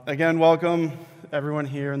Again, welcome everyone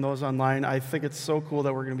here and those online. I think it's so cool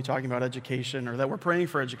that we're going to be talking about education, or that we're praying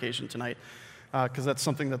for education tonight, because that's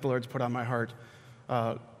something that the Lord's put on my heart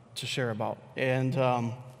to share about. And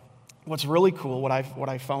what's really cool, what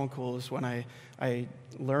I found cool, is when I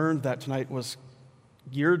learned that tonight was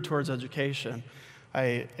geared towards education,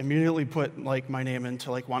 I immediately put my name in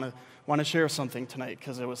to want to share something tonight,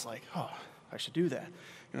 because it was like, oh, I should do that.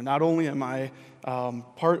 Not only am I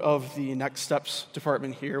part of the Next Steps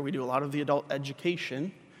department here, we do a lot of the adult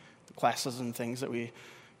education classes and things that we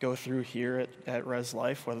go through here at Res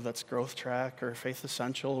Life, whether that's Growth Track or Faith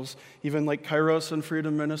Essentials, even like Kairos and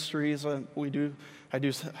Freedom Ministries. I do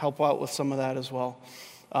help out with some of that as well.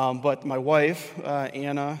 But my wife,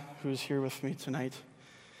 Anna, who's here with me tonight,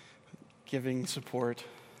 giving support,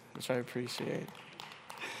 which I appreciate.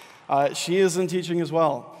 She is in teaching as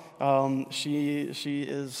well. She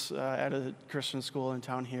is at a Christian school in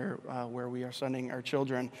town here where we are sending our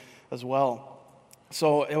children as well.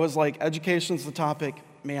 So it was like, education's the topic.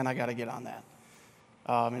 Man, I got to get on that.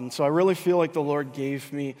 And so I really feel like the Lord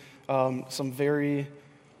gave me some very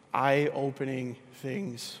eye-opening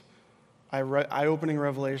things, eye-opening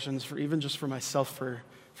revelations for even just for myself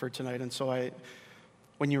for tonight. And so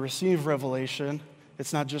when you receive revelation,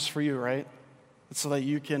 it's not just for you, right? It's so that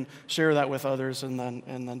you can share that with others and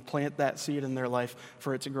then plant that seed in their life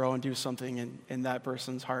for it to grow and do something in that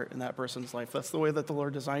person's heart, in that person's life. That's the way that the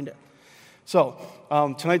Lord designed it. So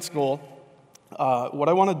tonight's goal, what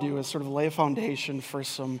I want to do is sort of lay a foundation for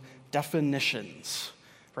some definitions,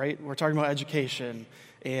 right? We're talking about education,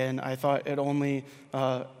 and I thought it only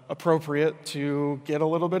appropriate to get a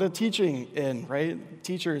little bit of teaching in, right?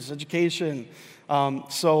 Teachers, education.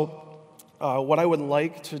 What I would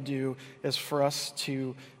like to do is for us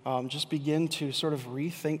to just begin to sort of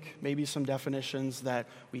rethink maybe some definitions that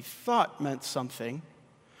we thought meant something,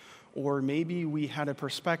 or maybe we had a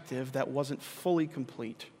perspective that wasn't fully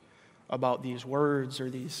complete about these words or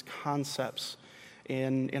these concepts,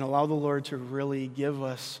 and allow the Lord to really give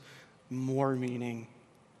us more meaning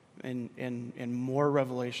and more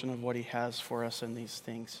revelation of what He has for us in these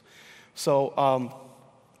things. So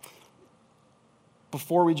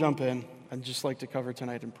before we jump in, I'd just like to cover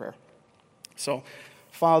tonight in prayer. So,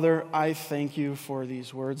 Father, I thank you for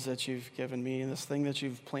these words that you've given me and this thing that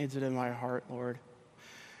you've planted in my heart, Lord.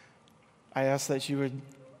 I ask that you would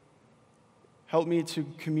help me to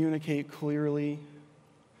communicate clearly.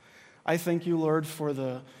 I thank you, Lord, for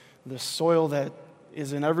the soil that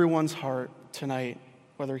is in everyone's heart tonight,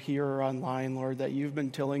 whether here or online, Lord, that you've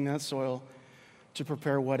been tilling that soil to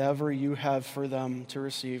prepare whatever you have for them to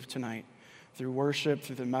receive tonight, through worship,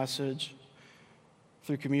 through the message,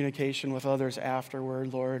 through communication with others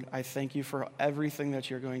afterward. Lord, I thank you for everything that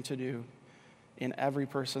you're going to do in every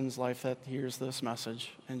person's life that hears this message,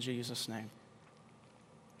 in Jesus' name.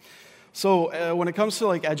 So when it comes to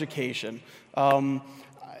education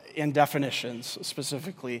and definitions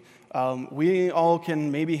specifically, we all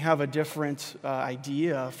can maybe have a different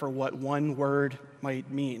idea for what one word might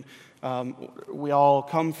mean. We all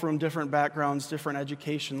come from different backgrounds, different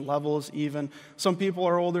education levels even. Some people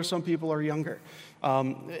are older, some people are younger.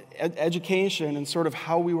 Education and sort of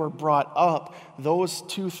how we were brought up, those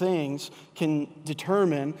two things can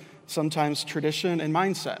determine sometimes tradition and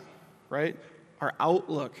mindset, right? Our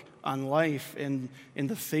outlook on life and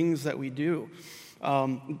the things that we do.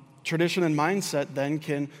 Tradition and mindset then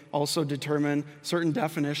can also determine certain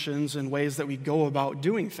definitions and ways that we go about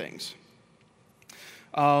doing things.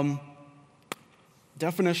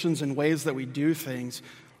 Definitions and ways that we do things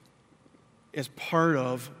is part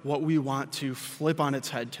of what we want to flip on its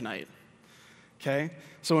head tonight, okay?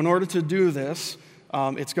 So in order to do this,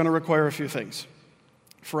 it's going to require a few things.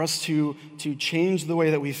 For us to change the way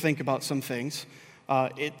that we think about some things,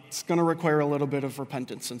 it's going to require a little bit of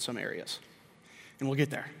repentance in some areas. And we'll get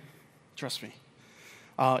there, trust me.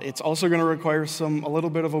 It's also going to require a little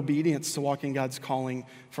bit of obedience to walking God's calling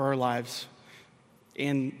for our lives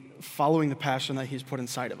and following the passion that He's put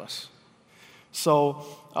inside of us. So,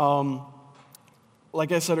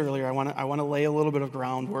 like I said earlier, I want to lay a little bit of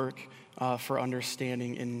groundwork for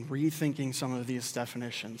understanding and rethinking some of these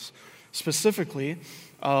definitions. Specifically,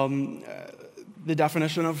 the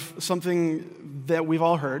definition of something that we've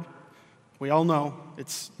all heard, we all know,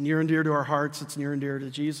 it's near and dear to our hearts, it's near and dear to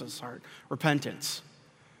Jesus' heart, repentance,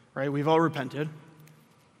 right? We've all repented.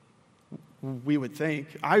 We would think,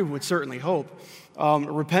 I would certainly hope.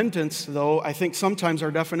 Repentance, though, I think sometimes our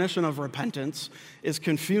definition of repentance is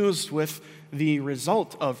confused with the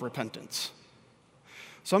result of repentance.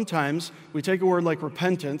 Sometimes we take a word like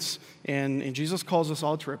repentance, and Jesus calls us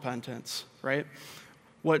all to repentance, right?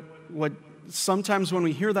 What sometimes when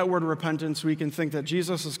we hear that word repentance, we can think that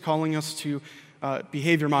Jesus is calling us to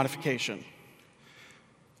behavior modification.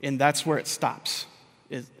 And that's where it stops.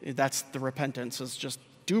 That's the repentance, is just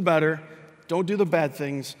do better, don't do the bad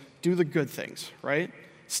things, do the good things, right?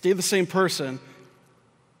 Stay the same person,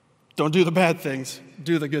 don't do the bad things,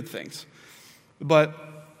 do the good things. But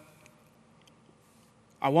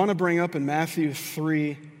I want to bring up in Matthew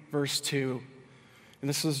 3, verse 2, and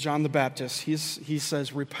this is John the Baptist. He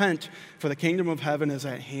says, repent, for the kingdom of heaven is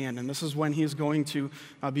at hand. And this is when he's going to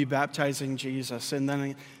be baptizing Jesus. And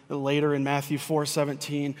then later in Matthew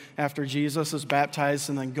 4:17, after Jesus is baptized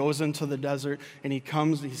and then goes into the desert, and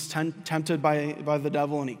he's tempted by the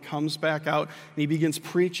devil, and he comes back out, and he begins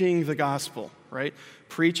preaching the gospel, right?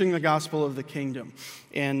 Preaching the gospel of the kingdom.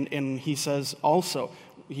 And he says also,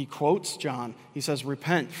 he quotes John, he says,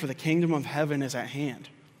 repent, for the kingdom of heaven is at hand.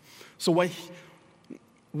 So what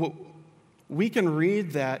we can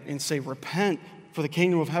read that and say, repent, for the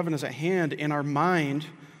kingdom of heaven is at hand, in our mind,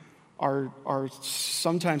 our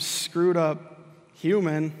sometimes screwed up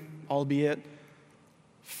human, albeit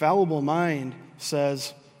fallible mind,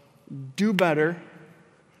 says, do better,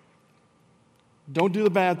 don't do the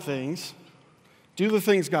bad things, do the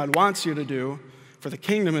things God wants you to do, for the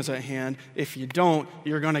kingdom is at hand. If you don't,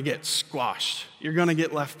 you're going to get squashed. You're going to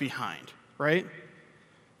get left behind, right?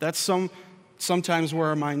 That's sometimes where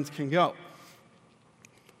our minds can go.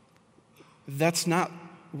 That's not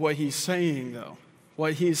what he's saying, though.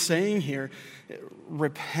 What he's saying here,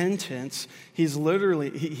 repentance, he's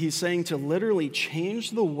saying to literally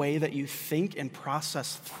change the way that you think and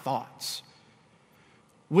process thoughts,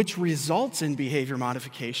 which results in behavior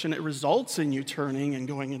modification. It results in you turning and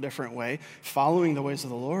going a different way, following the ways of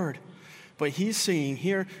the Lord. But he's saying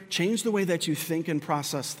here, change the way that you think and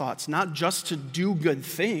process thoughts, not just to do good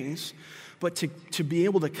things, but to be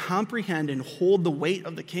able to comprehend and hold the weight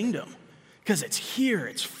of the kingdom, because it's here,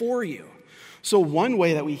 it's for you. So one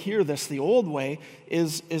way that we hear this, the old way,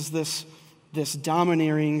 is this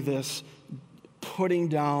domineering, this putting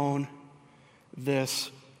down, this,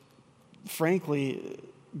 frankly,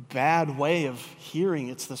 bad way of hearing.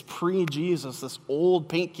 It's this pre-Jesus, this old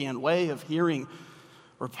paint can way of hearing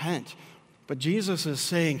repent. But Jesus is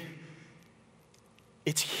saying,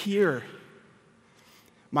 it's here.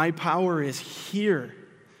 My power is here.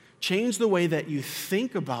 Change the way that you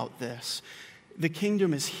think about this. The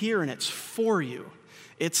kingdom is here and it's for you.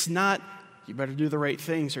 It's not, you better do the right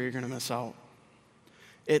things or you're going to miss out.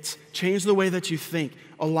 It's change the way that you think.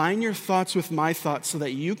 Align your thoughts with my thoughts so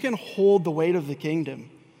that you can hold the weight of the kingdom,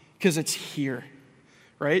 because it's here,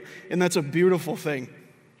 right? And that's a beautiful thing.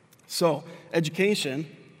 So, education.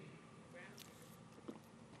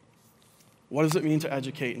 What does it mean to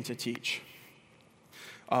educate and to teach?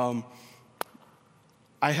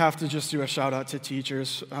 I have to just do a shout out to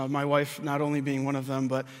teachers. My wife not only being one of them,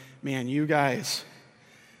 but man, you guys,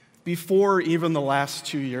 before even the last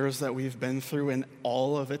 2 years that we've been through and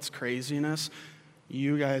all of its craziness,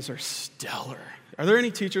 you guys are stellar. Are there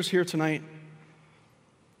any teachers here tonight?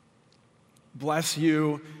 Bless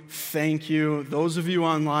you. Thank you. Those of you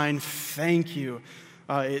online, thank you.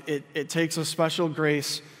 It takes a special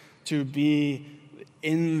grace to be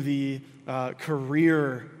in the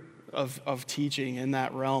career of teaching in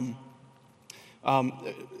that realm.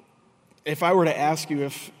 If I were to ask you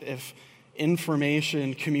if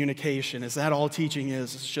information communication, is that all teaching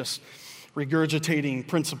is? It's just regurgitating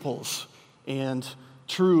principles and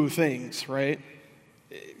true things, right?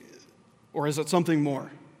 Or is it something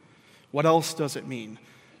more? What else does it mean?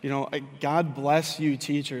 You know, God bless you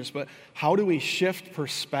teachers, but how do we shift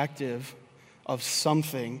perspective of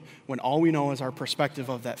something when all we know is our perspective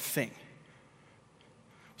of that thing?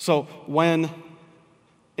 So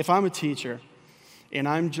if I'm a teacher and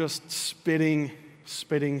I'm just spitting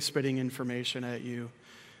information at you,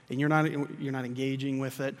 and you're not engaging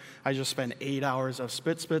with it, I just spend 8 hours of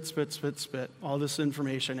spit, all this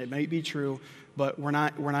information. It might be true, but we're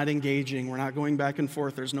not engaging. We're not going back and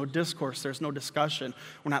forth. There's no discourse. There's no discussion.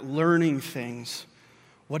 We're not learning things.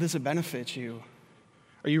 What does it benefit you?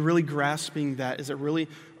 Are you really grasping that?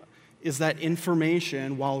 Is that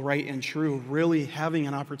information, while right and true, really having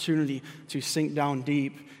an opportunity to sink down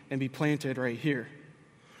deep and be planted right here?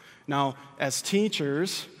 Now, as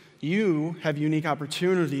teachers, you have unique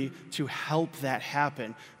opportunity to help that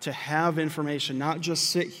happen, to have information, not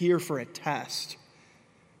just sit here for a test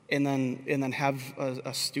and then have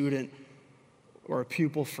a student or a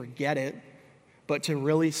pupil forget it, but to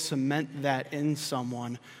really cement that in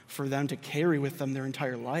someone for them to carry with them their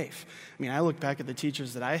entire life. I mean, I look back at the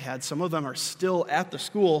teachers that I had. Some of them are still at the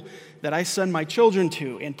school that I send my children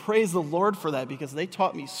to, and praise the Lord for that, because they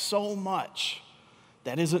taught me so much.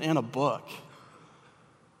 That isn't in a book.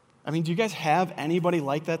 I mean, do you guys have anybody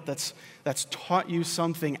like that that's taught you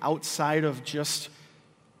something outside of just,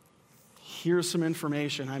 here's some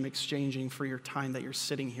information I'm exchanging for your time that you're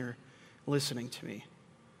sitting here listening to me?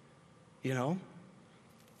 You know?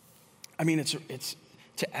 I mean, it's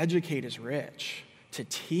to educate is rich. To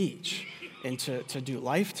teach and to do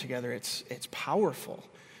life together, it's powerful.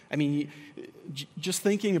 I mean, just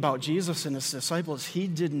thinking about Jesus and his disciples, he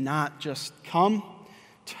did not just come,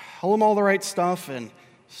 tell them all the right stuff, and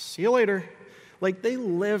see you later. Like, they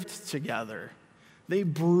lived together. They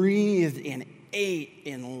breathed and ate,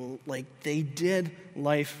 and like they did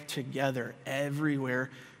life together everywhere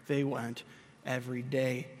they went, every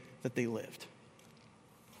day that they lived.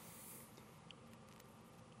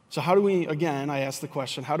 So how do we, again, I ask the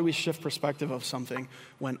question, how do we shift perspective of something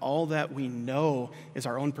when all that we know is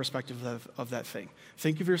our own perspective of that thing?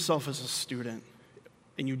 Think of yourself as a student,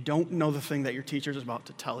 and you don't know the thing that your teacher is about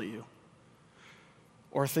to tell you.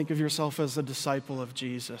 Or think of yourself as a disciple of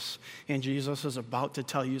Jesus, and Jesus is about to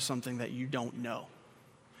tell you something that you don't know,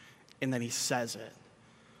 and then he says it.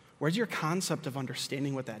 Where's your concept of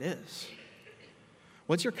understanding what that is?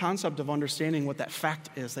 What's your concept of understanding what that fact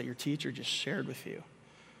is that your teacher just shared with you?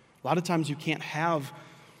 A lot of times you don't have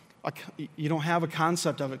a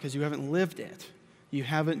concept of it because you haven't lived it. You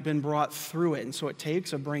haven't been brought through it. And so it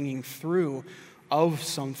takes a bringing through of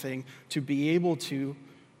something to be able to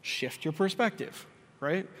shift your perspective,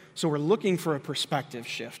 right? So we're looking for a perspective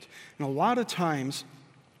shift. And a lot of times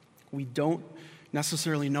we don't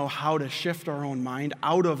necessarily know how to shift our own mind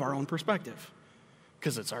out of our own perspective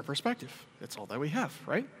because it's our perspective. It's all that we have,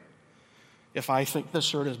 right? If I think this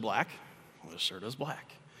shirt is black, well, this shirt is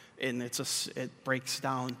black. And it breaks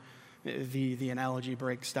down, the analogy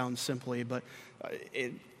breaks down simply, but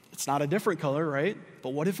it's not a different color, right? But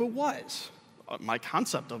what if it was? My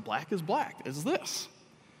concept of black is this.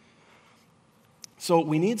 So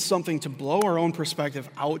we need something to blow our own perspective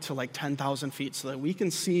out to like 10,000 feet so that we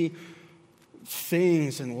can see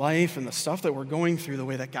things in life and the stuff that we're going through the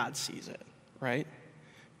way that God sees it, right?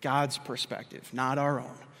 God's perspective, not our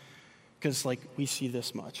own. Because like we see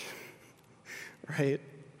this much, right?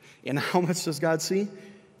 And how much does God see?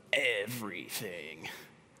 Everything.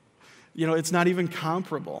 You know, it's not even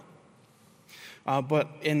comparable. But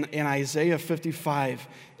in Isaiah 55,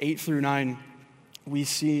 8-9, we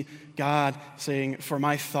see God saying, "For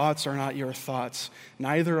my thoughts are not your thoughts,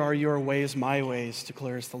 neither are your ways my ways,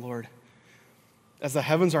 declares the Lord. As the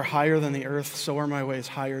heavens are higher than the earth, so are my ways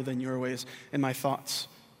higher than your ways, and my thoughts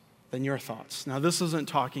than your thoughts." Now, this isn't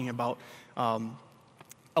talking about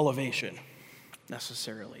elevation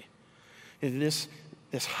necessarily. This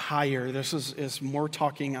higher, this is more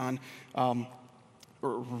talking on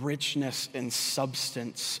richness and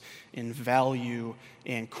substance and value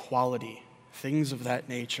and quality, things of that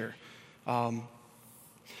nature. So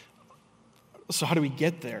how do we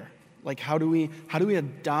get there? Like, how do we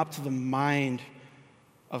adopt the mind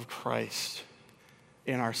of Christ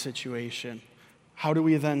in our situation? How do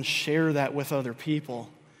we then share that with other people,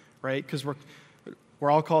 right? Because we're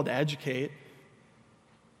all called to educate.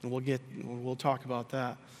 And we'll talk about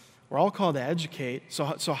that. We're all called to educate.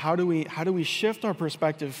 So how do we shift our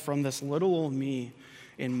perspective from this little old me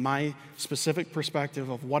in my specific perspective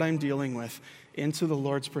of what I'm dealing with into the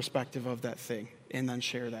Lord's perspective of that thing, and then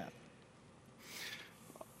share that?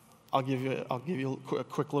 I'll give you a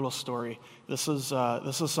quick little story. This is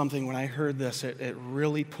something, when I heard this, it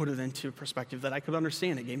really put it into a perspective that I could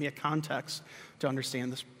understand. It gave me a context to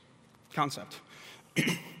understand this concept.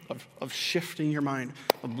 Of shifting your mind,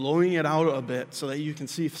 of blowing it out a bit so that you can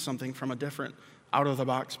see something from a different,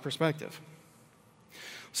 out-of-the-box perspective.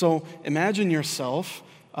 So imagine yourself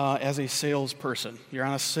as a salesperson. You're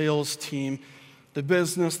on a sales team. The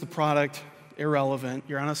business, the product, irrelevant.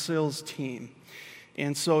 You're on a sales team.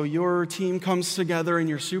 And so your team comes together and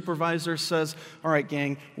your supervisor says, "All right,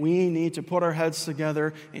 gang, we need to put our heads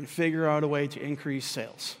together and figure out a way to increase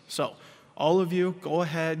sales." So all of you, go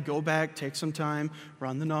ahead, go back, take some time,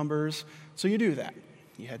 run the numbers. So you do that.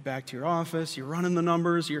 You head back to your office, you're running the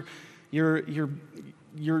numbers, you're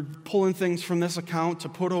pulling things from this account to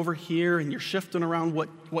put over here, and you're shifting around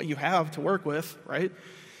what you have to work with, right?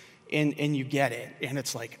 And you get it. And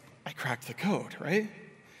it's like, I cracked the code, right?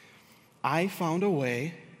 I found a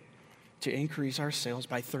way to increase our sales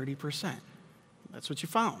by 30%. That's what you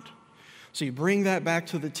found. So you bring that back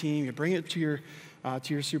to the team, you bring it to your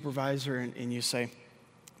supervisor, and you say,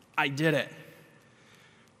 "I did it.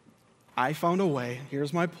 I found a way,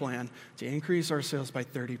 here's my plan, to increase our sales by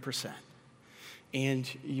 30%. And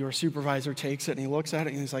your supervisor takes it and he looks at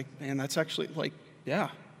it and he's like, "Man, that's actually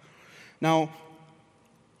yeah." Now,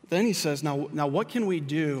 then he says, now what can we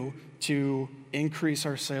do to increase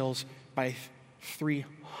our sales by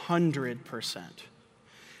 300%?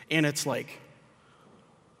 And it's like,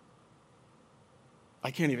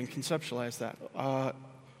 I can't even conceptualize that.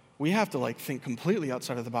 We have to think completely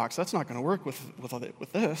outside of the box. That's not going to work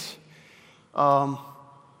with this.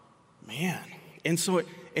 Man. And so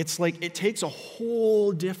it's like it takes a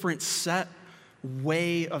whole different set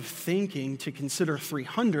way of thinking to consider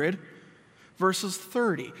 300 versus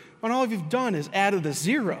 30. When all you've done is added a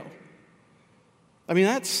zero. I mean,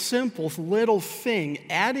 that simple little thing,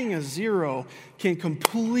 adding a zero, can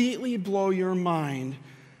completely blow your mind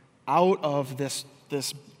out of this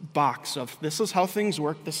box of this is how things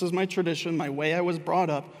work, this is my tradition, my way I was brought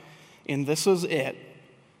up, and this is it.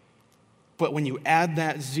 But when you add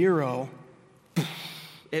that zero,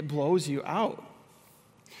 it blows you out.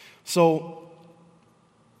 So,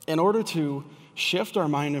 in order to shift our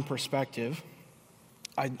mind and perspective,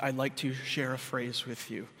 I'd like to share a phrase with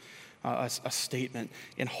you, a statement,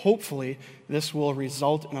 and hopefully this will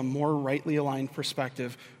result in a more rightly aligned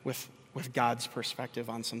perspective with God's perspective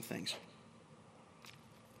on some things.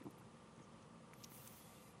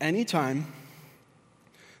 Anytime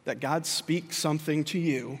that God speaks something to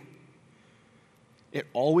you, it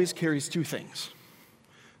always carries two things: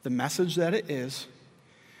 the message that it is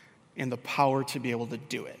and the power to be able to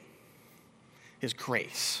do it. His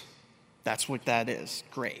grace. That's what that is,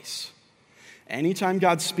 grace. Anytime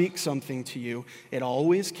God speaks something to you, it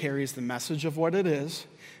always carries the message of what it is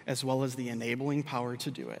as well as the enabling power to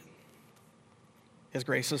do it. His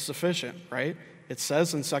grace is sufficient, right? It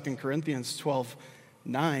says in 2 Corinthians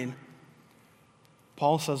 12:9,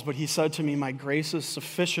 Paul says, "But he said to me, my grace is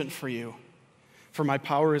sufficient for you, for my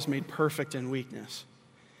power is made perfect in weakness.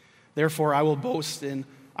 Therefore I will boast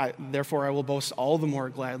all the more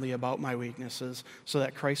gladly about my weaknesses, so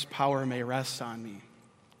that Christ's power may rest on me."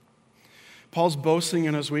 Paul's boasting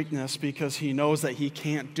in his weakness because he knows that he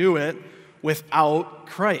can't do it without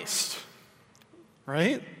Christ,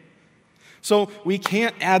 right? So we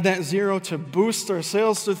can't add that zero to boost our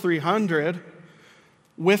sales to 300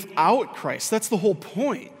 without Christ. That's the whole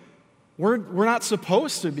point. We're not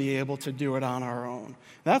supposed to be able to do it on our own.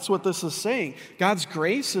 That's what this is saying. God's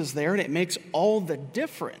grace is there, and it makes all the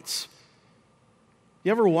difference.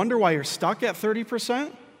 You ever wonder why you're stuck at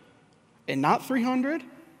 30% and not 300?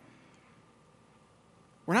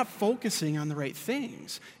 We're not focusing on the right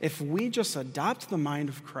things. If we just adopt the mind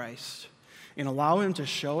of Christ and allow him to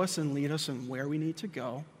show us and lead us in where we need to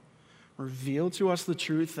go, reveal to us the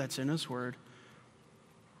truth that's in his word,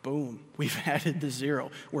 boom, we've added the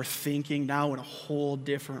zero. We're thinking now in a whole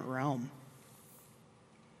different realm.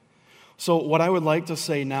 So what I would like to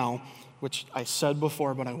say now, which I said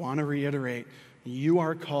before, but I want to reiterate, you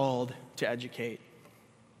are called to educate.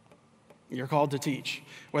 You're called to teach,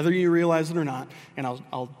 whether you realize it or not, and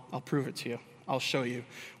I'll prove it to you. I'll show you.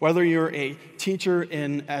 Whether you're a teacher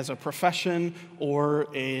as a profession, or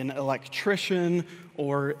an electrician,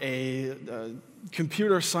 or a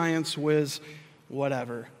computer science whiz,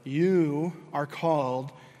 whatever, you are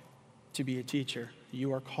called to be a teacher.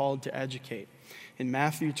 You are called to educate. In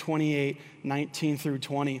Matthew 28:19 through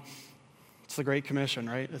 20, it's the Great Commission,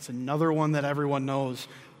 right? It's another one that everyone knows.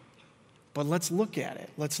 But let's look at it.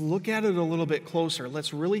 Let's look at it a little bit closer.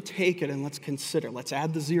 Let's really take it and let's consider. Let's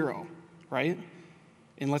add the zero, right?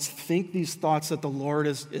 And let's think these thoughts that the Lord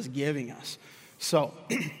is giving us. So,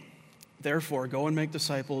 therefore, go and make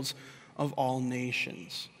disciples of all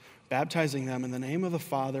nations, baptizing them in the name of the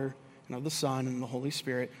Father and of the Son and the Holy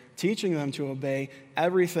Spirit, teaching them to obey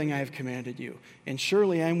everything I have commanded you. And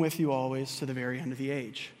surely I am with you always to the very end of the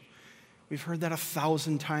age. We've heard that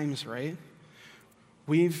 1,000 times, right?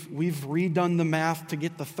 We've redone the math to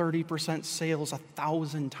get the 30% sales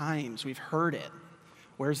 1,000 times. We've heard it.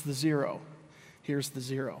 Where's the zero? Here's the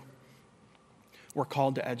zero. We're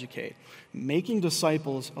called to educate. Making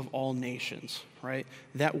disciples of all nations, right?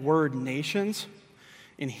 That word nations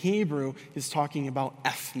in Hebrew is talking about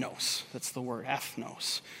ethnos. That's the word,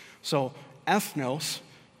 ethnos. So ethnos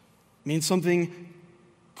means something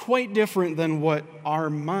quite different than what our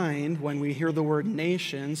mind, when we hear the word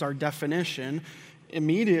nations, our definition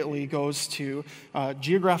immediately goes to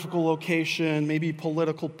geographical location, maybe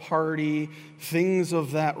political party, things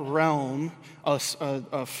of that realm,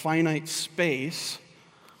 a finite space,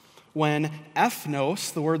 when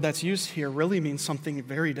ethnos, the word that's used here, really means something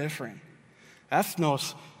very different.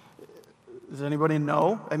 Ethnos, does anybody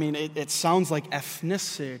know? I mean, it sounds like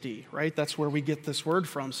ethnicity, right? That's where we get this word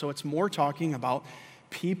from. So it's more talking about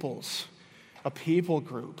peoples, a people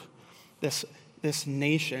group. This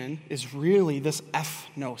nation is really this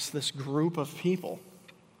ethnos, this group of people.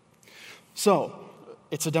 So,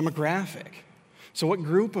 It's a demographic. So what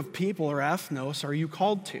group of people or ethnos are you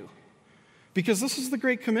called to? Because this is the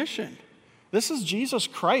Great Commission. This is Jesus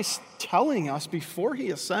Christ telling us before he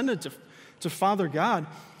ascended to Father God,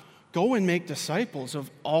 go and make disciples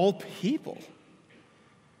of all people.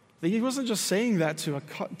 He wasn't just saying that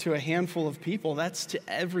to a handful of people, that's to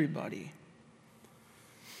everybody.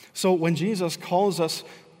 So when Jesus calls us,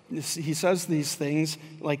 he says these things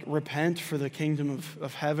like repent for the kingdom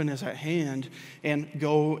of heaven is at hand and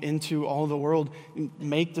go into all the world,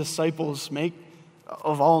 make disciples, make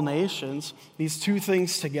of all nations. These two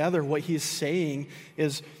things together, what he's saying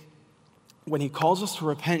is when he calls us to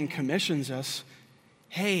repent and commissions us,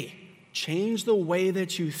 hey, change the way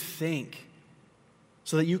that you think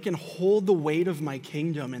so that you can hold the weight of my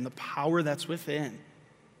kingdom and the power that's within.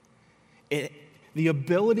 The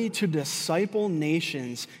ability to disciple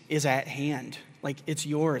nations is at hand. Like, it's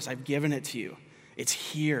yours. I've given it to you. It's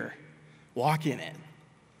here. Walk in it.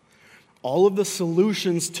 All of the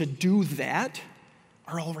solutions to do that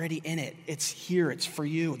are already in it. It's here. It's for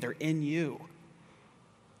you. They're in you.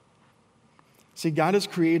 See, God has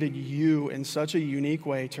created you in such a unique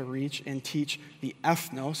way to reach and teach the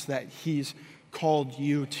ethnos that he's called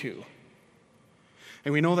you to.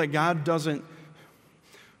 And we know that God doesn't.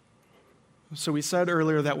 So we said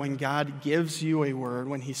earlier that when God gives you a word,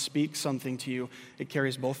 when he speaks something to you, it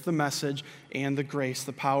carries both the message and the grace,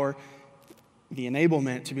 the power, the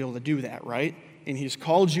enablement to be able to do that, right? And he's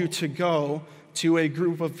called you to go to a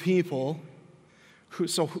group of people.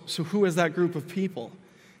 So who is that group of people?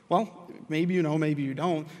 Well, maybe you know, maybe you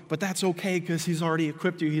don't, but that's okay because he's already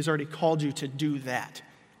equipped you. He's already called you to do that.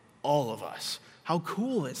 All of us. How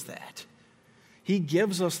cool is that? He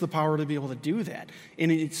gives us the power to be able to do that.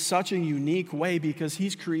 And it's such a unique way because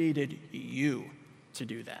he's created you to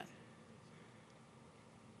do that.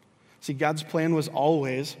 See, God's plan was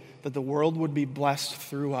always that the world would be blessed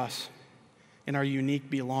through us in our unique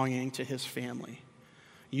belonging to his family.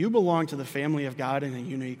 You belong to the family of God in a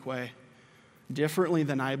unique way, differently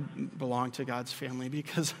than I belong to God's family,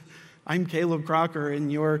 because I'm Caleb Crocker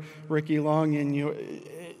and you're Ricky Long and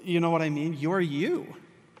you know what I mean? You're you.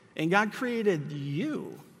 And God created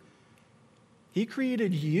you. He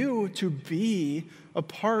created you to be a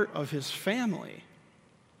part of his family.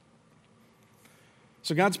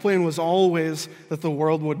 So God's plan was always that the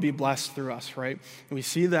world would be blessed through us, right? And we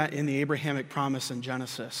see that in the Abrahamic promise in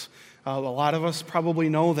Genesis. A lot of us probably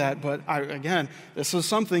know that, but again, this is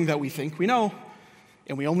something that we think we know,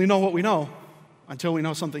 and we only know what we know until we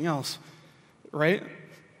know something else, right?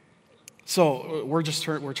 So we're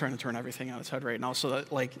trying to turn everything on its head right now so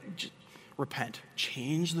that, repent.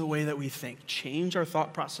 Change the way that we think. Change our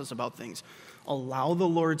thought process about things. Allow the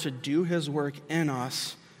Lord to do his work in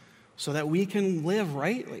us so that we can live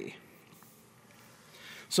rightly.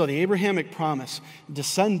 So the Abrahamic promise,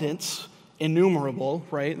 descendants, innumerable,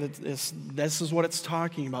 right? This is what it's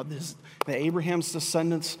talking about. That Abraham's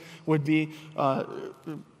descendants would be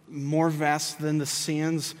more vast than the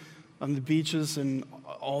sands on the beaches and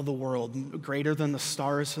all the world, greater than the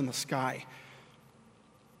stars in the sky.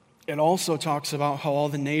 It also talks about how all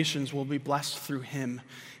the nations will be blessed through him,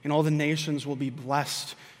 and all the nations will be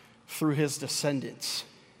blessed through his descendants.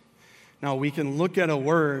 Now, we can look at a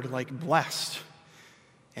word like blessed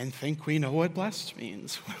and think we know what blessed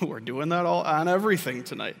means. We're doing that all on everything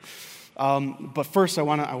tonight. But first, I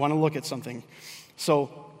want to look at something.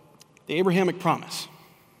 So, the Abrahamic promise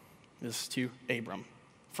is to Abram.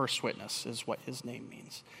 First witness is what his name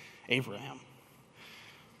means. Abraham.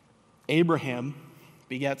 Abraham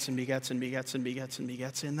begets and begets and begets and begets and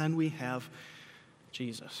begets, and then we have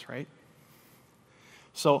Jesus, right?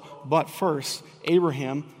 So, but first,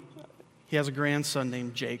 Abraham, he has a grandson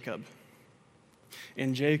named Jacob.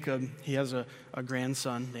 And Jacob, he has a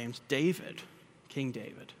grandson named David, King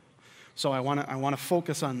David. So I want to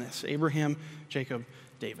focus on this. Abraham, Jacob,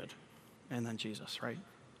 David, and then Jesus, right?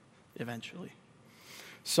 Eventually.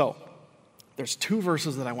 So, there's two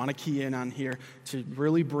verses that I want to key in on here to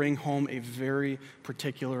really bring home a very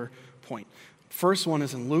particular point. First one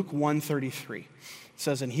is in Luke 1:33. It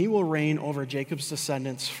says, "And he will reign over Jacob's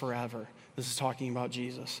descendants forever." This is talking about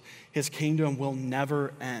Jesus. His kingdom will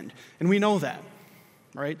never end. And we know that,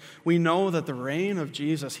 right? We know that the reign of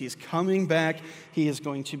Jesus, he's coming back. He is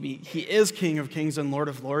King of kings and Lord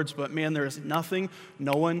of lords, but man, there is nothing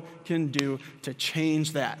no one can do to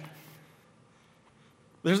change that.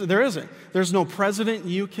 There isn't. There's no president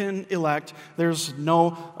you can elect. There's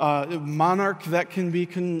no monarch that can be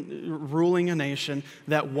ruling a nation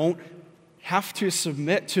that won't have to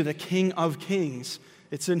submit to the King of Kings.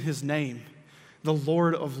 It's in his name, the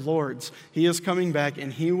Lord of Lords. He is coming back,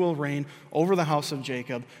 and he will reign over the house of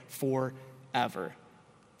Jacob forever.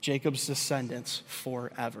 Jacob's descendants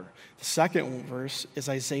forever. The second verse is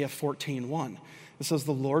Isaiah 14:1. It says,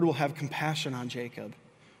 the Lord will have compassion on Jacob.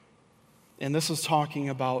 And this is talking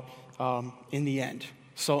about in the end.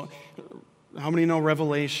 So how many know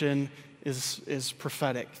Revelation is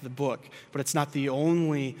prophetic, the book? But it's not the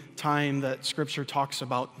only time that Scripture talks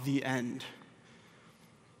about the end.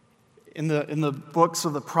 In the books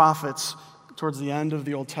of the prophets, towards the end of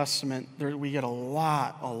the Old Testament, we get a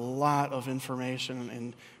lot of information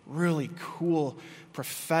and really cool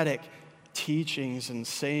prophetic teachings and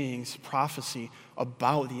sayings, prophecy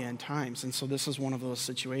about the end times. And so this is one of those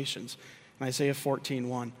situations. In Isaiah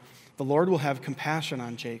 14:1, the Lord will have compassion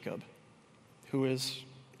on Jacob, who is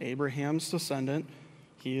Abraham's descendant.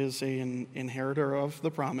 He is an inheritor of the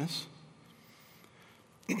promise.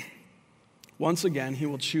 Once again, he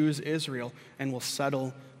will choose Israel and will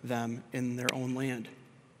settle them in their own land.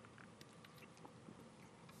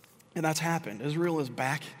 And that's happened. Israel is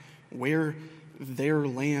back where their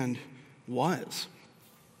land was.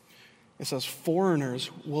 It says foreigners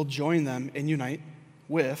will join them and unite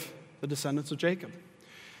with the descendants of Jacob.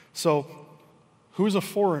 So, who's a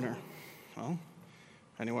foreigner? Well,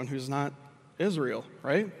 anyone who's not Israel,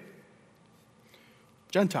 right?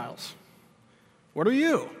 Gentiles. What are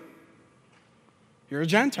you? You're a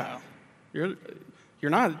Gentile. You're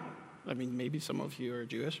not, I mean, maybe some of you are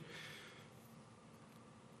Jewish.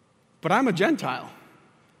 But I'm a Gentile.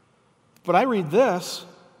 But I read this,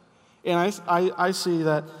 and I see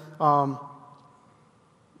that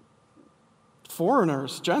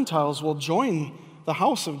foreigners, Gentiles, will join the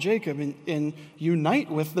house of Jacob and unite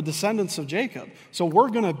with the descendants of Jacob. So we're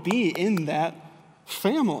going to be in that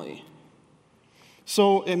family.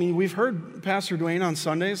 So, I mean, we've heard Pastor Dwayne on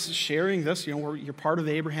Sundays sharing this, you're part of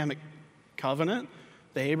the Abrahamic covenant.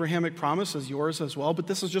 The Abrahamic promise is yours as well, but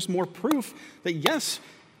this is just more proof that, yes,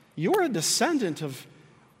 you're a descendant of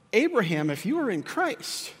Abraham if you are in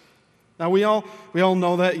Christ. Now, we all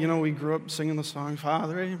know that, we grew up singing the song,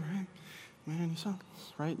 Father Abraham, man,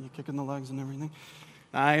 right? You're kicking the legs and everything.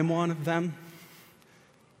 I am one of them,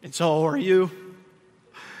 and so are you.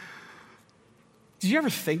 Did you ever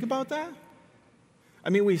think about that? I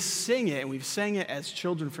mean, we sing it, and we've sang it as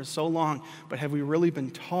children for so long, but have we really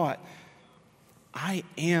been taught, I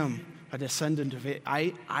am a descendant of it.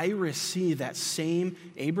 I receive that same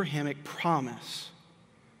Abrahamic promise,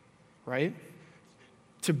 right?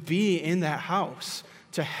 To be in that house,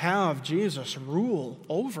 to have Jesus rule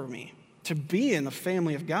over me, to be in the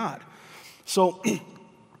family of God. So,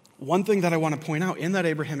 one thing that I want to point out, in that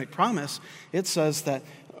Abrahamic promise, it says that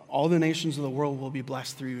all the nations of the world will be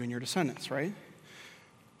blessed through you and your descendants, right?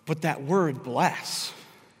 But that word bless,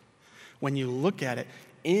 when you look at it,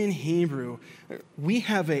 in Hebrew, we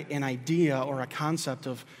have an idea or a concept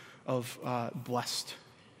of blessed,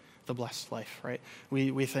 the blessed life, right?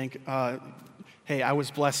 We think, hey, I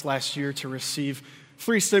was blessed last year to receive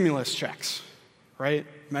 3 stimulus checks, right?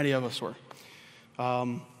 Many of us were.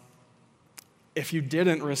 If you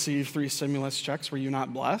didn't receive 3 stimulus checks, were you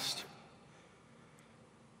not blessed?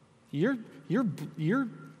 Your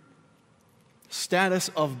status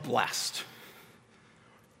of blessed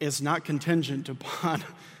is not contingent upon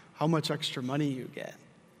how much extra money you get.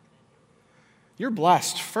 You're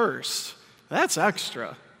blessed first. That's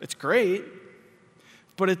extra. It's great,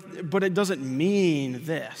 but it doesn't mean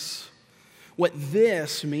this. What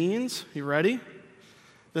this means, you ready?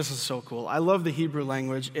 This is so cool. I love the Hebrew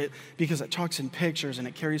language because it talks in pictures and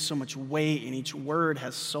it carries so much weight, and each word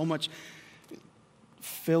has so much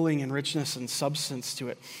filling and richness and substance to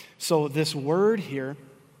it. So this word here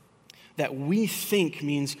that we think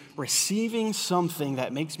means receiving something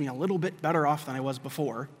that makes me a little bit better off than I was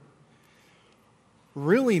before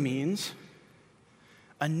really means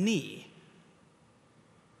a knee.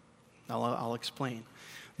 I'll explain.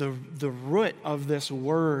 The root of this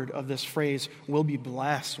word, of this phrase, will be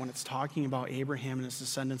blessed when it's talking about Abraham and his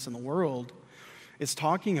descendants in the world. It's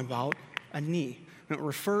talking about a knee. And it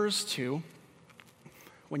refers to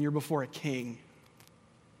when you're before a king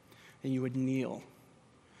and you would kneel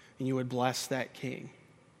and you would bless that king.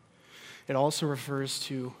 It also refers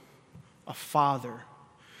to a father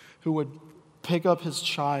who would pick up his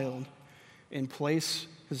child and place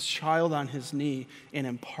his child on his knee and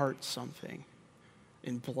impart something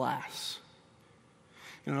and bless.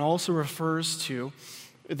 And it also refers to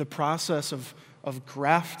the process of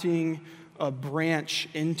grafting a branch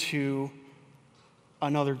into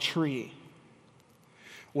another tree,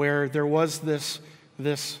 where there was this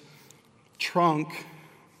trunk,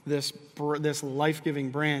 this life-giving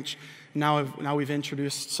branch. Now we've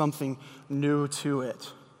introduced something new to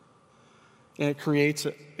it, and it creates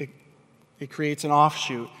an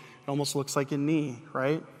offshoot. It almost looks like a knee,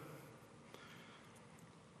 right?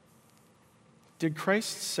 Did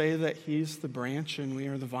Christ say that he's the branch and we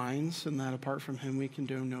are the vines, and that apart from him we can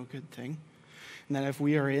do no good thing? And that if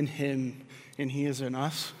we are in him and he is in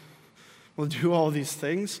us, we'll do all these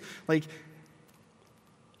things? Like,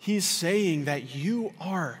 he's saying that you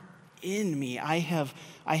are in me. I have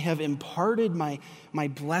imparted my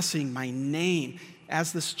blessing, my name.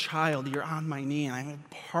 As this child, you're on my knee, and I'm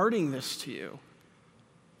imparting this to you.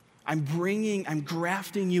 I'm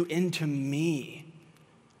grafting you into me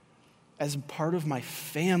as part of my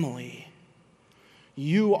family.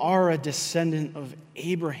 You are a descendant of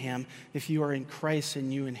Abraham if you are in Christ,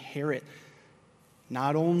 and you inherit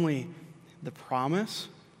not only the promise,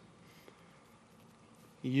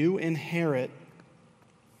 you inherit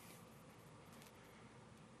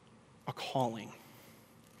a calling.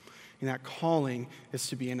 And that calling is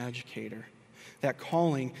to be an educator. That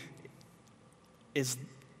calling is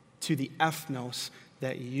to the ethnos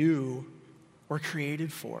that you were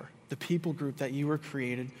created for, the people group that you were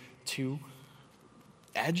created to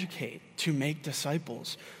educate, to make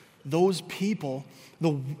disciples. Those people,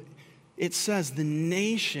 it says the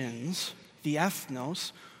nations, the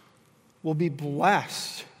ethnos, will be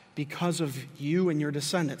blessed because of you and your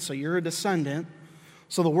descendants. So you're a descendant,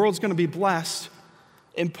 so the world's going to be blessed,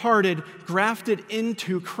 imparted, grafted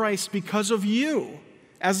into Christ because of you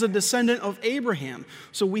as a descendant of Abraham.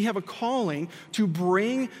 So we have a calling to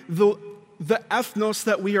bring the ethnos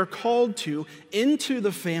that we are called to into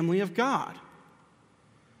the family of God.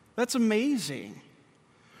 That's amazing.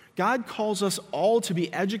 God calls us all to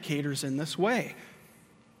be educators in this way.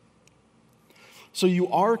 So you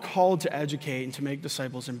are called to educate and to make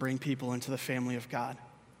disciples and bring people into the family of God.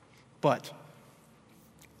 But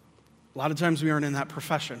a lot of times we aren't in that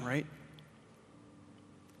profession, right?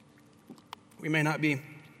 We may not be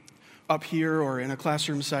up here or in a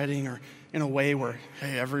classroom setting or in a way where,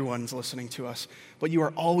 hey, everyone's listening to us, but you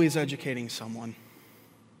are always educating someone.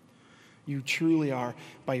 You truly are,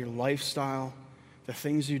 by your lifestyle, the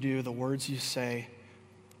things you do, the words you say.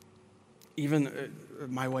 Even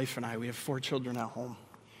my wife and I, we have 4 children at home.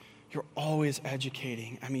 You're always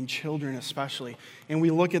educating. I mean, children especially. And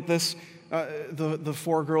we look at this, the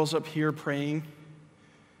 4 girls up here praying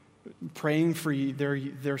for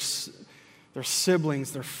their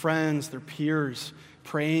siblings, their friends, their peers,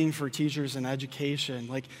 praying for teachers and education.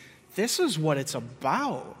 Like, this is what it's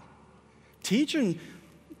about. Teaching.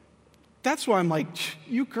 That's why I'm like,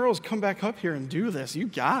 you girls come back up here and do this. You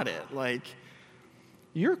got it. Like,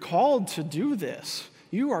 you're called to do this.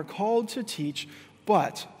 You are called to teach,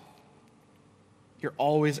 but you're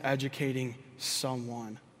always educating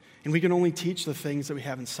someone. And we can only teach the things that we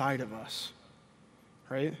have inside of us,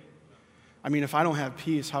 right? I mean, if I don't have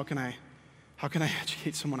peace, how can I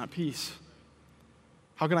educate someone at peace?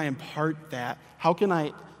 How can I impart that? How can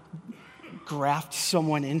I graft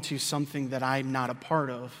someone into something that I'm not a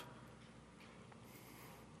part of?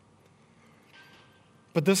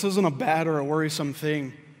 But this isn't a bad or a worrisome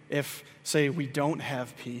thing if, say, we don't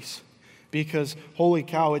have peace. Because, holy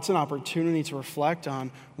cow, it's an opportunity to reflect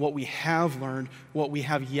on what we have learned, what we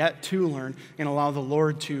have yet to learn, and allow the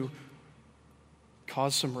Lord to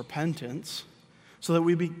cause some repentance so that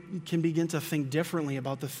we can begin to think differently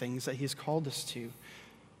about the things that he's called us to,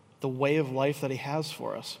 the way of life that he has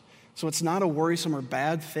for us. So it's not a worrisome or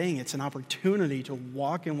bad thing. It's an opportunity to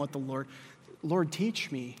walk in what the Lord,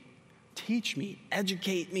 teach me,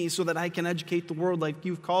 educate me so that I can educate the world like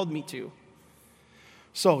you've called me to.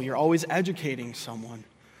 So you're always educating someone,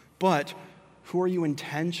 but who are you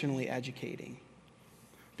intentionally educating?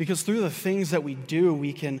 Because through the things that we do,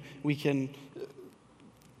 we can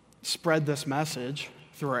spread this message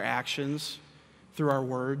through our actions, through our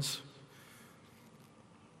words,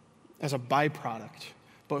 as a byproduct.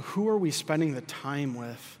 But who are we spending the time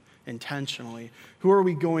with intentionally? Who are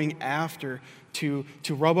we going after to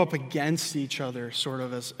rub up against each other, sort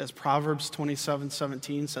of as Proverbs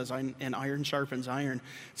 27:17 says, and iron sharpens iron,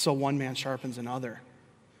 so one man sharpens another.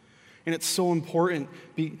 And it's so important,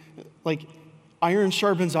 like iron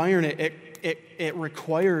sharpens iron, it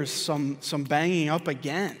requires some banging up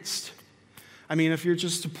against. I mean, if you're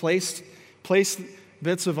just to place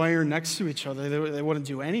bits of iron next to each other, they wouldn't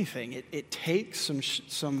do anything. It takes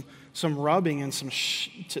some rubbing and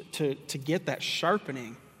to get that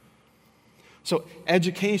sharpening. So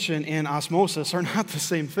education and osmosis are not the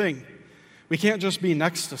same thing. We can't just be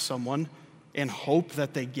next to someone and hope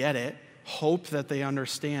that they get it, hope that they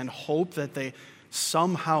understand, hope that they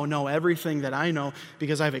somehow know everything that I know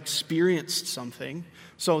because I've experienced something.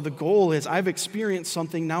 So the goal is I've experienced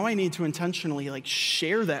something, now I need to intentionally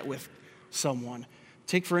share that with someone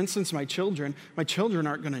Take, for instance, my children. My children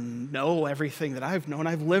aren't going to know everything that I've known.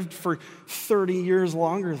 I've lived for 30 years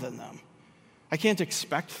longer than them. I can't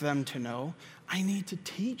expect them to know. I need to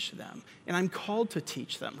teach them, and I'm called to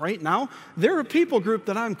teach them. Right now, they're a people group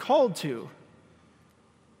that I'm called to.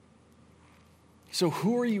 So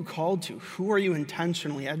who are you called to? Who are you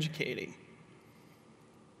intentionally educating?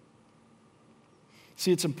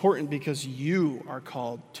 See, it's important because you are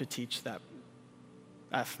called to teach that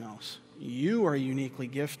ethnos. You are uniquely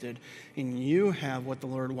gifted, and you have what the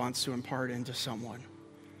Lord wants to impart into someone.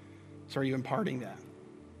 So are you imparting that?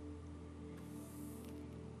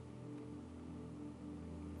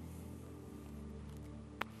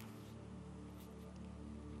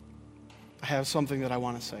 I have something that I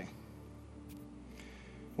want to say.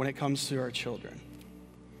 When it comes to our children,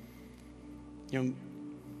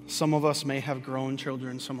 some of us may have grown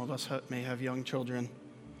children, some of us may have young children.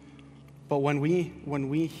 But when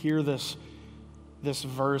we hear this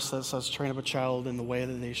verse that says, train up a child in the way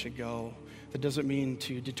that they should go, that doesn't mean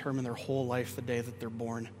to determine their whole life the day that they're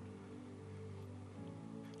born.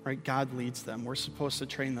 Right? God leads them. We're supposed to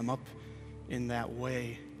train them up in that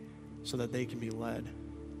way so that they can be led.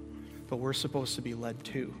 But we're supposed to be led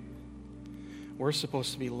too. We're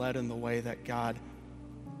supposed to be led in the way that God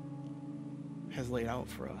has laid out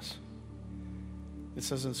for us. It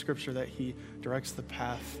says in Scripture that He directs the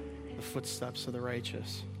path, the footsteps of the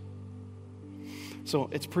righteous. So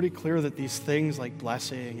it's pretty clear that these things like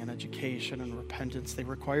blessing and education and repentance, they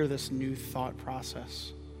require this new thought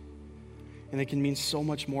process. And they can mean so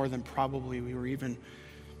much more than probably we were even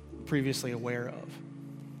previously aware of.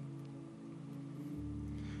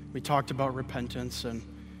 We talked about repentance, and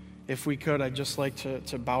if we could, I'd just like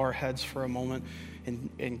to bow our heads for a moment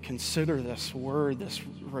and consider this word, this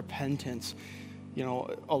repentance,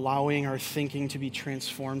 allowing our thinking to be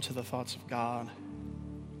transformed to the thoughts of God.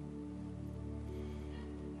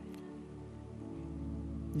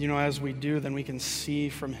 As we do, then we can see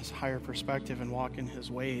from His higher perspective and walk in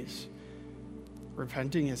His ways.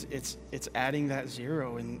 Repenting it's adding that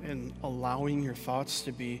zero and allowing your thoughts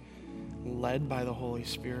to be led by the Holy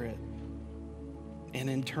Spirit. And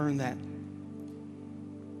in turn, that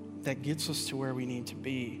gets us to where we need to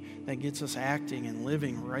be. That gets us acting and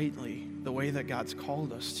living rightly the way that God's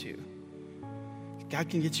called us to. God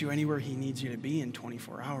can get you anywhere He needs you to be in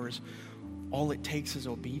 24 hours. All it takes is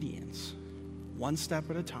obedience. One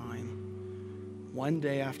step at a time, one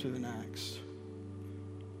day after the next.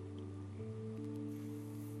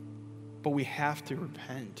 But we have to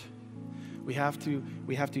repent. We have to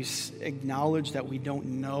acknowledge that we don't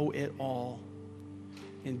know it all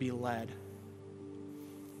and be led.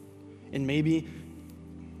 And maybe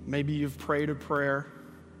you've prayed a prayer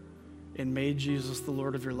and made Jesus the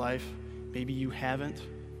Lord of your life. Maybe you haven't.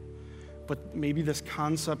 But maybe this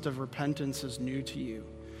concept of repentance is new to you.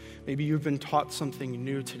 Maybe you've been taught something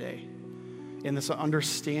new today. And this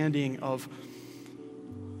understanding of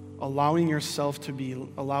allowing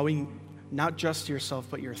not just yourself,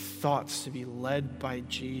 but your thoughts to be led by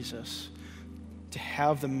Jesus, to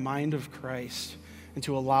have the mind of Christ, and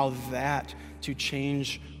to allow that to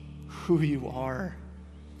change who you are,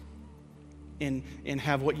 and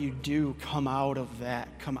have what you do come out of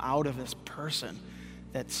this person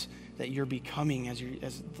that you're becoming as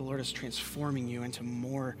the Lord is transforming you into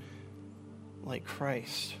more like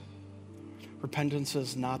Christ. Repentance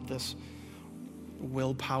is not this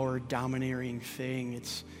willpower domineering thing.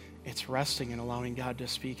 It's resting and allowing God to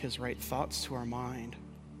speak His right thoughts to our mind,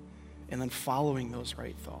 and then following those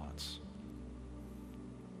right thoughts.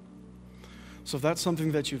 So if that's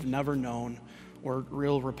something that you've never known, or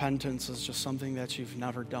real repentance is just something that you've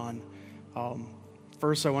never done,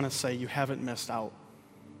 first I want to say you haven't missed out,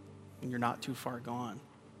 and you're not too far gone.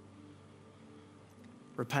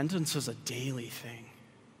 Repentance is a daily thing.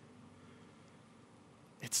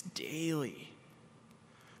 It's daily.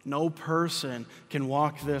 No person can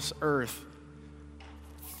walk this earth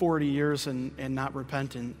 40 years and not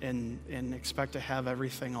repent and expect to have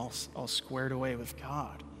everything all squared away with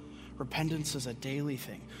God. Repentance is a daily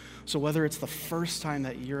thing. So whether it's the first time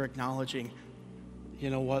that you're acknowledging, you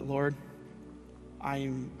know what, Lord, I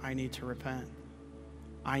need to repent.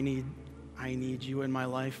 I need you in my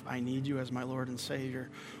life. I need you as my Lord and Savior.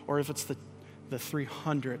 Or if it's the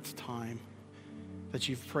 300th time that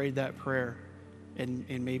you've prayed that prayer, and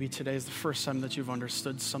maybe today is the first time that you've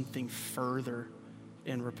understood something further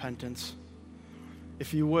in repentance.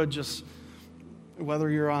 If you would just, whether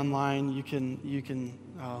you're online, you can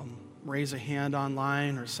raise a hand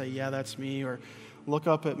online or say, yeah, that's me, or look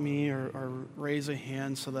up at me or raise a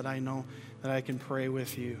hand so that I know that I can pray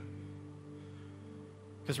with you.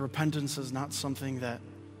 Because repentance is not something that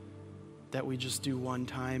that we just do one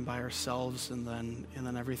time by ourselves and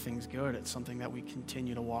then everything's good. It's something that we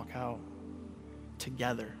continue to walk out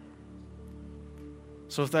together.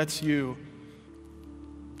 So if that's you,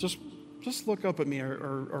 just look up at me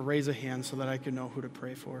or raise a hand so that I can know who to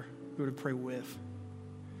pray for, who to pray with.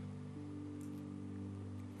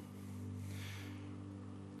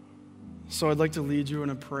 So I'd like to lead you in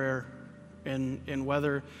a prayer, in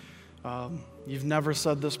whether you've never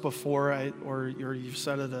said this before or you've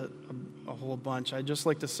said it a whole bunch. I'd just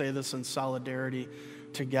like to say this in solidarity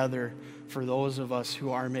together for those of us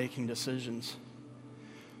who are making decisions.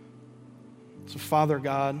 So Father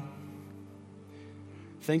God,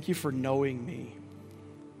 thank you for knowing me.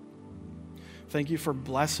 Thank you for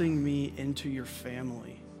blessing me into your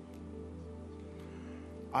family.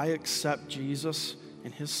 I accept Jesus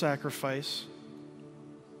and his sacrifice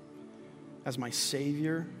as my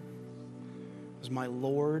Savior, as my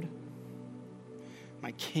Lord,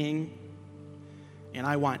 my King, and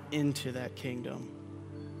I want into that kingdom.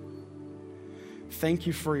 Thank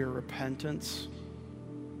you for your repentance.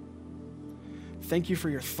 Thank you for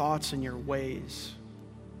your thoughts and your ways.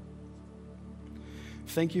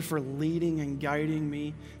 Thank you for leading and guiding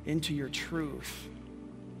me into your truth.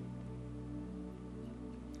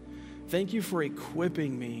 Thank you for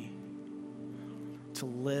equipping me to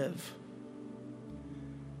live,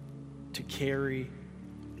 to carry,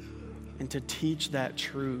 and to teach that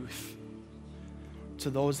truth to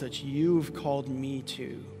those that you've called me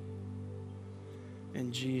to.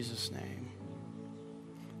 In Jesus' name,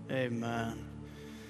 amen.